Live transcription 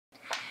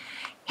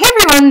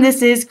everyone,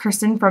 this is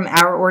Kristen from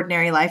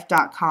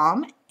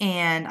OurOrdinaryLife.com,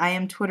 and I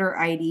am Twitter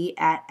ID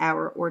at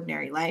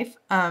OurOrdinaryLife.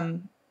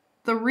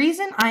 The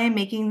reason I am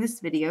making this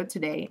video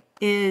today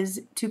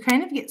is to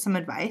kind of get some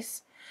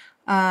advice.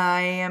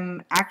 I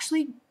am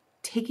actually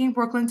taking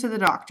Brooklyn to the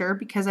doctor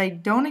because I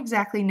don't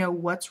exactly know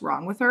what's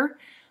wrong with her.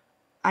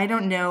 I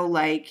don't know,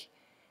 like,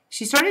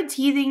 she started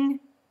teething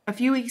a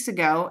few weeks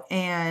ago,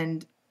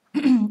 and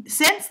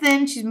since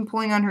then she's been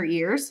pulling on her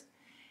ears.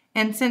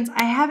 And since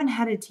I haven't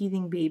had a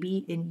teething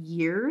baby in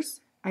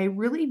years, I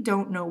really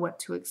don't know what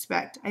to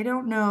expect. I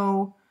don't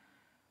know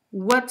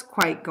what's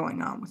quite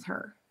going on with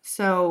her.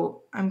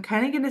 So I'm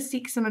kind of going to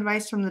seek some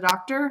advice from the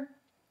doctor.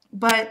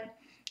 But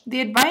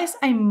the advice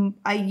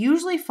I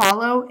usually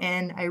follow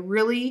and I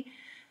really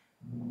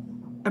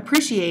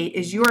appreciate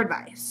is your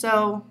advice.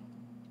 So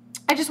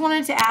I just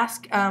wanted to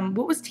ask,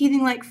 what was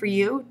teething like for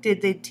you? Did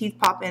the teeth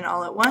pop in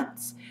all at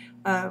once?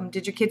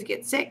 Did your kids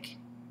get sick?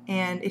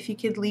 And if you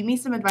could leave me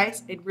some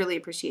advice, I'd really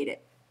appreciate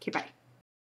it. Okay, bye.